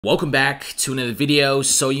Welcome back to another video.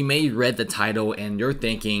 So you may read the title and you're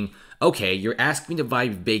thinking, okay, you're asking me to buy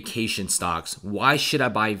vacation stocks. Why should I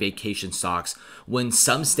buy vacation stocks when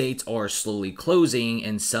some states are slowly closing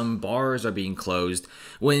and some bars are being closed,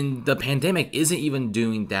 when the pandemic isn't even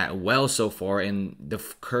doing that well so far and the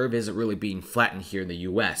curve isn't really being flattened here in the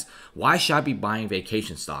US? Why should I be buying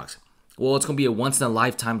vacation stocks? Well, it's going to be a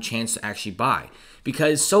once-in-a-lifetime chance to actually buy,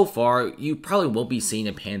 because so far you probably won't be seeing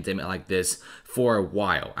a pandemic like this for a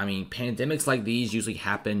while. I mean, pandemics like these usually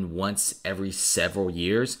happen once every several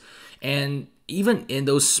years, and even in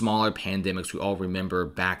those smaller pandemics we all remember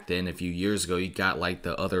back then a few years ago, you got like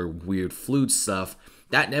the other weird flu stuff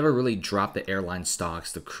that never really dropped the airline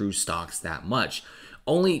stocks, the cruise stocks that much.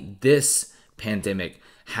 Only this pandemic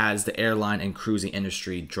has the airline and cruising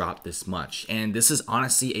industry dropped this much. And this is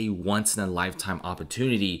honestly a once in a lifetime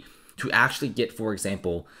opportunity to actually get, for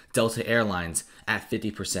example, Delta Airlines at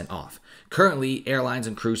 50% off. Currently, airlines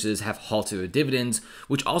and cruises have halted their dividends,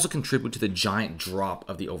 which also contribute to the giant drop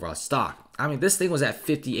of the overall stock. I mean, this thing was at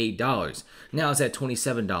 $58. Now it's at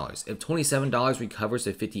 $27. If $27 recovers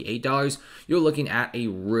to $58, you're looking at a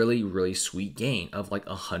really sweet gain of like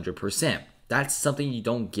 100%. That's something you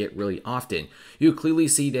don't get really often. You clearly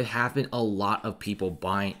see there have been a lot of people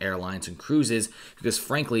buying airlines and cruises because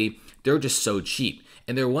frankly, they're just so cheap.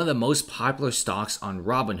 And they're one of the most popular stocks on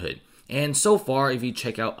Robinhood. And so far, if you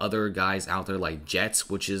check out other guys out there like Jets,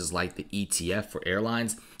 which is like the ETF for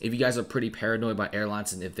airlines, if you guys are pretty paranoid about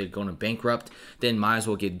airlines and if they're going to bankrupt, then might as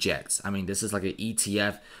well get Jets. I mean, this is like an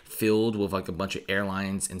ETF filled with like a bunch of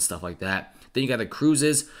airlines and stuff like that. Then you got the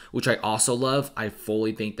cruises, which I also love. I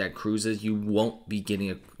fully think that cruises, you won't be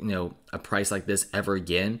getting a price like this ever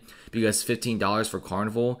again, because $15 for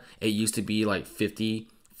Carnival, it used to be like $50,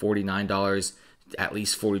 $49, at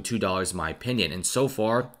least $42 in my opinion. And so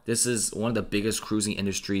far, this is one of the biggest cruising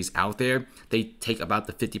industries out there. They take about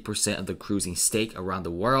the 50% of the cruising stake around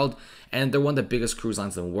the world, and they're one of the biggest cruise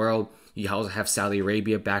lines in the world. You also have Saudi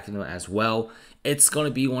Arabia backing them as well. It's going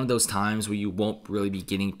to be one of those times where you won't really be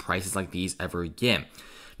getting prices like these ever again.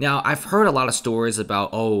 Now, I've heard a lot of stories about,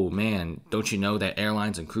 oh man, don't you know that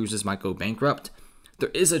airlines and cruises might go bankrupt? There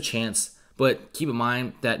is a chance, but keep in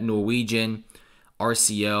mind that Norwegian,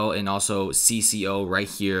 RCO, and also CCO right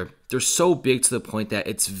here, they're so big to the point that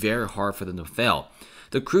it's very hard for them to fail.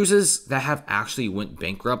 The cruises that have actually went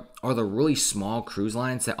bankrupt are the really small cruise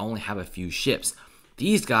lines that only have a few ships.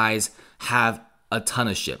 These guys have a ton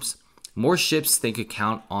of ships. More ships they could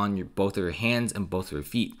count on both of your hands and both of your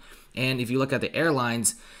feet. And if you look at the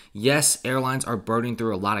airlines, yes, airlines are burning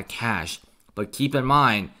through a lot of cash, but keep in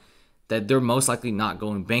mind that they're most likely not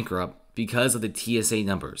going bankrupt because of the TSA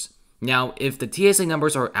numbers. Now, if the TSA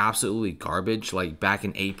numbers are absolutely garbage, like back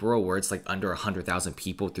in April where it's like under 100,000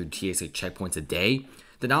 people through TSA checkpoints a day,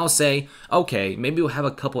 then I'll say, okay, maybe we'll have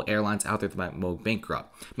a couple airlines out there that might go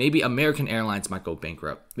bankrupt. Maybe American Airlines might go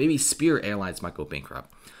bankrupt. Maybe Spirit Airlines might go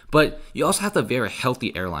bankrupt. But you also have the very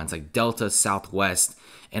healthy airlines like Delta, Southwest,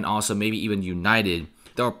 and also maybe even United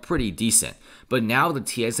that are pretty decent. But now the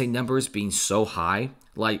TSA numbers being so high,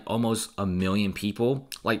 like almost 1 million people,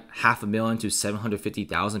 like 500,000 to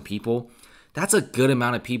 750,000 people, that's a good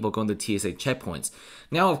amount of people going to TSA checkpoints.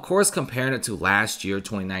 Now, of course, comparing it to last year,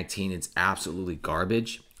 2019, it's absolutely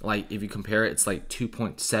garbage. Like if you compare it, it's like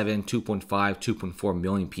 2.7, 2.5, 2.4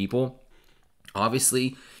 million people.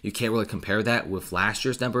 Obviously, you can't really compare that with last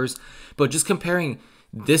year's numbers, but just comparing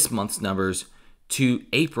this month's numbers to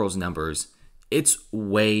April's numbers, it's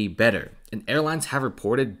way better. And airlines have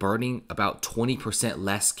reported burning about 20%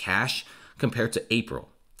 less cash compared to April.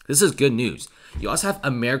 This is good news. You also have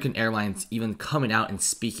American Airlines even coming out and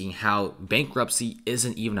speaking how bankruptcy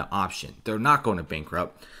isn't even an option. They're not going to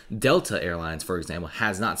bankrupt. Delta Airlines, for example,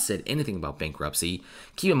 has not said anything about bankruptcy.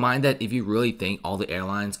 Keep in mind that if you really think all the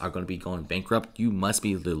airlines are going to be going bankrupt, you must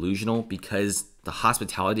be delusional, because the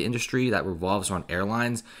hospitality industry that revolves around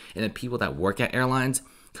airlines and the people that work at airlines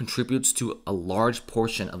contributes to a large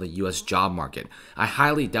portion of the US job market. I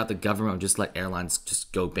highly doubt the government will just let airlines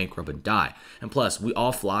just go bankrupt and die. And plus, we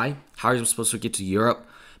all fly. How are you supposed to get to Europe,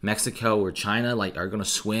 Mexico, or China? Like, are you going to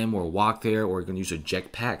swim or walk there, or are you going to use a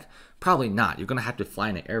jetpack? Probably not. You're going to have to fly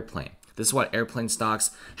in an airplane. This is why airplane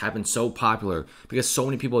stocks have been so popular, because so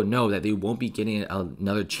many people know that they won't be getting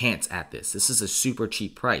another chance at this. This is a super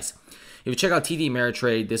cheap price. If you check out TD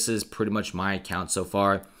Ameritrade, this is pretty much my account so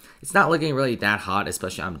far. It's not looking really that hot,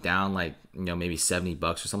 especially I'm down like, maybe $70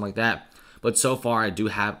 or something like that. But so far I do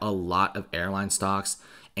have a lot of airline stocks,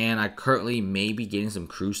 and I currently may be getting some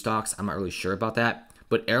cruise stocks. I'm not really sure about that.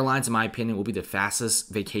 But airlines, in my opinion, will be the fastest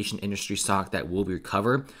vacation industry stock that will be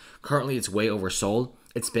recovered. Currently, it's way oversold.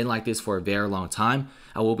 It's been like this for a very long time.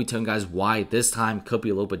 I will be telling you guys why this time could be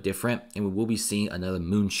a little bit different, and we will be seeing another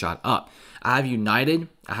moonshot up. I have United,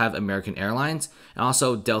 I have American Airlines, and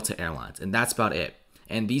also Delta Airlines, and that's about it.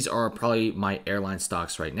 And these are probably my airline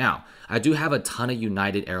stocks right now. I do have a ton of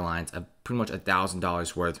United Airlines, pretty much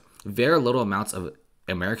 $1,000 worth. Very little amounts of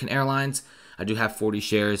American Airlines. I do have 40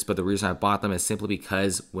 shares, but the reason I bought them is simply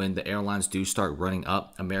because when the airlines do start running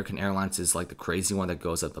up, American Airlines is like the crazy one that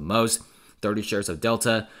goes up the most. 30 shares of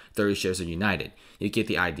Delta, 30 shares of United. You get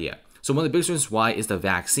the idea. So one of the biggest reasons why is the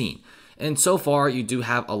vaccine. And so far, you do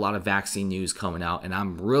have a lot of vaccine news coming out, and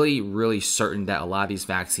I'm really certain that a lot of these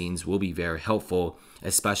vaccines will be very helpful,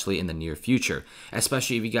 especially in the near future.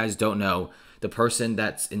 Especially if you guys don't know, the person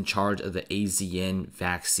that's in charge of the AZN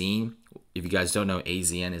vaccine, if you guys don't know,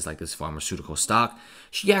 AZN is like this pharmaceutical stock.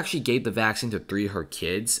 She actually gave the vaccine to 3 of her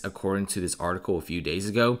kids, according to this article a few days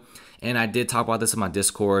ago. And I did talk about this in my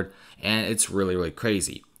Discord, and it's really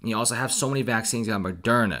crazy. You also have so many vaccines. You got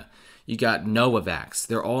Moderna, you got Novavax.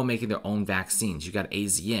 They're all making their own vaccines. You got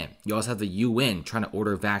AZN. You also have the UN trying to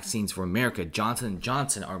order vaccines for America. Johnson &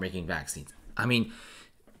 Johnson are making vaccines. I mean,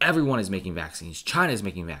 everyone is making vaccines. China is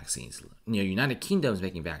making vaccines. United Kingdom is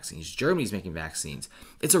making vaccines. Germany's making vaccines.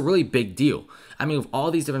 It's a really big deal. I mean, with all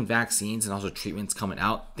these different vaccines and also treatments coming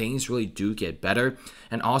out, things really do get better.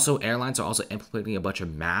 And also, airlines are also implementing a bunch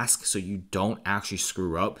of masks so you don't actually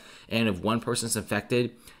screw up. And if one person's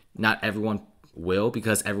infected, not everyone will,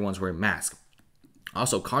 because everyone's wearing masks.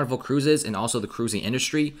 Also, Carnival Cruises and also the cruising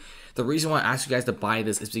industry. The reason why I asked you guys to buy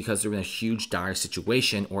this is because they're in a huge dire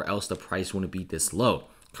situation, or else the price wouldn't be this low.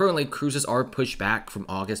 Currently, cruises are pushed back from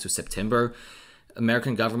August to September.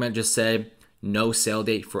 American government just said no sale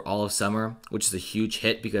date for all of summer, which is a huge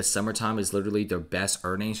hit because summertime is literally their best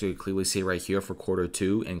earnings. You can clearly see right here for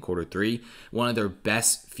Q2 and Q3, one of their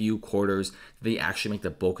best few quarters. They actually make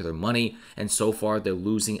the bulk of their money, and so far they're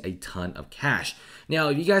losing a ton of cash. Now,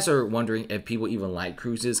 if you guys are wondering if people even like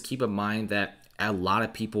cruises, keep in mind that a lot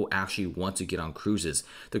of people actually want to get on cruises.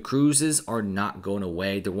 The cruises are not going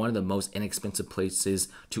away. They're one of the most inexpensive places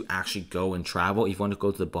to actually go and travel. If you want to go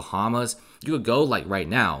to the Bahamas, you could go like right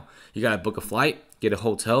now. You got to book a flight, get a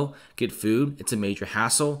hotel, get food. It's a major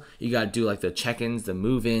hassle. You got to do like the check-ins, the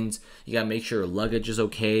move-ins. You got to make sure your luggage is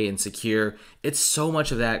okay and secure. It's so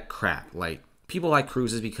much of that crap. Like, people like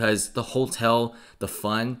cruises because the hotel, the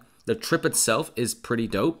fun, the trip itself is pretty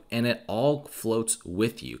dope, and it all floats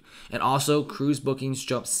with you. And also, cruise bookings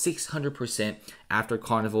jumped 600% after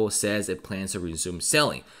Carnival says it plans to resume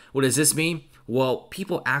sailing. What does this mean? Well,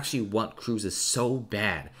 people actually want cruises so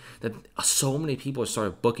bad that so many people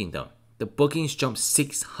started booking them. The bookings jumped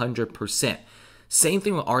 600%. Same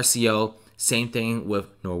thing with RCO, same thing with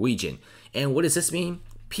Norwegian. And what does this mean?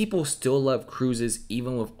 People still love cruises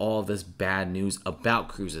even with all this bad news about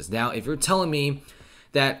cruises. Now, if you're telling me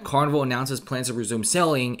that Carnival announces plans to resume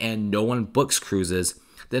sailing and no one books cruises,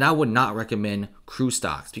 then I would not recommend cruise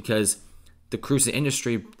stocks, because the cruise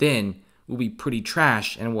industry then will be pretty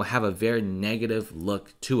trash and will have a very negative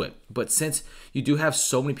look to it. But since you do have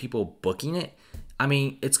so many people booking it, I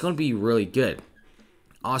mean, it's going to be really good.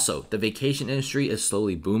 Also, the vacation industry is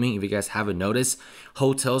slowly booming. If you guys haven't noticed,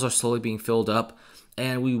 hotels are slowly being filled up,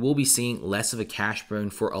 and we will be seeing less of a cash burn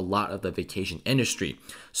for a lot of the vacation industry.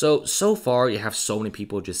 So far, you have so many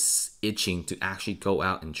people just itching to actually go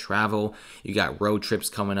out and travel. You got road trips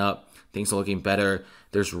coming up. Things are looking better.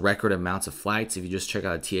 There's record amounts of flights. If you just check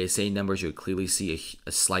out the TSA numbers, you'll clearly see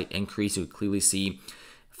a slight increase. You'll clearly see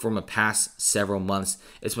from the past several months,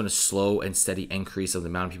 it's been a slow and steady increase of the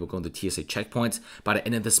amount of people going to TSA checkpoints. By the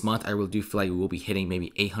end of this month, I really do feel like we will be hitting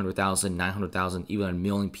maybe 800,000, 900,000, even 1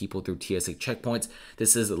 million people through TSA checkpoints.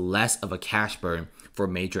 This is less of a cash burn for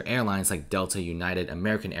major airlines like Delta, United,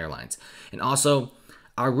 American Airlines. And also,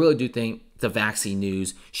 I really do think the vaccine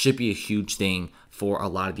news should be a huge thing for a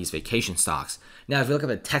lot of these vacation stocks. Now, if you look at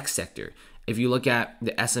the tech sector, if you look at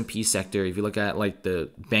the S&P sector, if you look at like the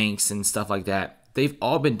banks and stuff like that, they've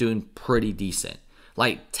all been doing pretty decent.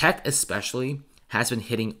 Like tech especially has been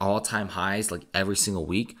hitting all-time highs like every single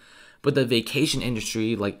week. But the vacation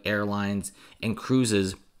industry, like airlines and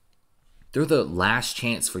cruises, they're the last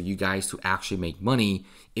chance for you guys to actually make money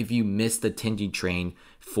if you miss the Tingy train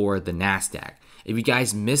for the NASDAQ. If you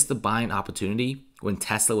guys missed the buying opportunity when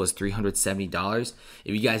Tesla was $370,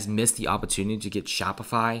 if you guys missed the opportunity to get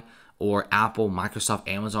Shopify or Apple, Microsoft,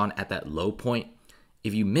 Amazon at that low point,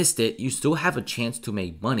 if you missed it, you still have a chance to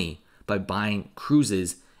make money by buying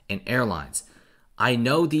cruises and airlines. I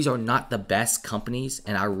know these are not the best companies,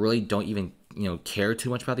 and I really don't even care too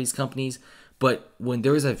much about these companies. But when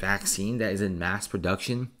there is a vaccine that is in mass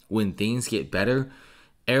production, when things get better,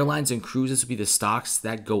 Airlines and cruises will be the stocks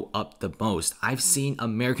that go up the most. I've seen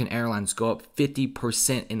American Airlines go up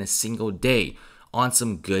 50% in a single day on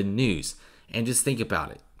some good news. And just think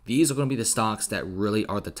about it. These are going to be the stocks that really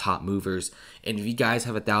are the top movers. And if you guys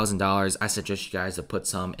have $1,000, I suggest you guys to put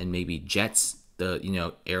some in maybe Jets, the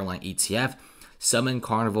airline ETF, some in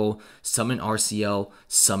Carnival, some in RCL,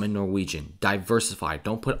 some in Norwegian. Diversify.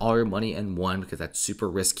 Don't put all your money in one because that's super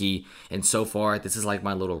risky. And so far, this is like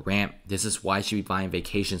my little rant. This is why you should be buying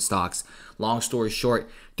vacation stocks. Long story short,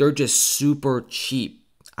 they're just super cheap.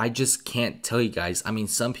 I just can't tell you guys. I mean,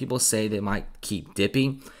 some people say they might keep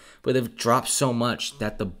dipping, but they've dropped so much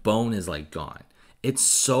that the bone is like gone. It's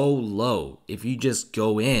so low. If you just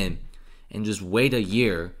go in and just wait a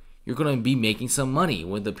year, you're going to be making some money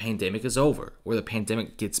when the pandemic is over or the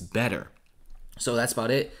pandemic gets better. So that's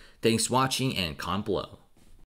about it. Thanks for watching and comment below.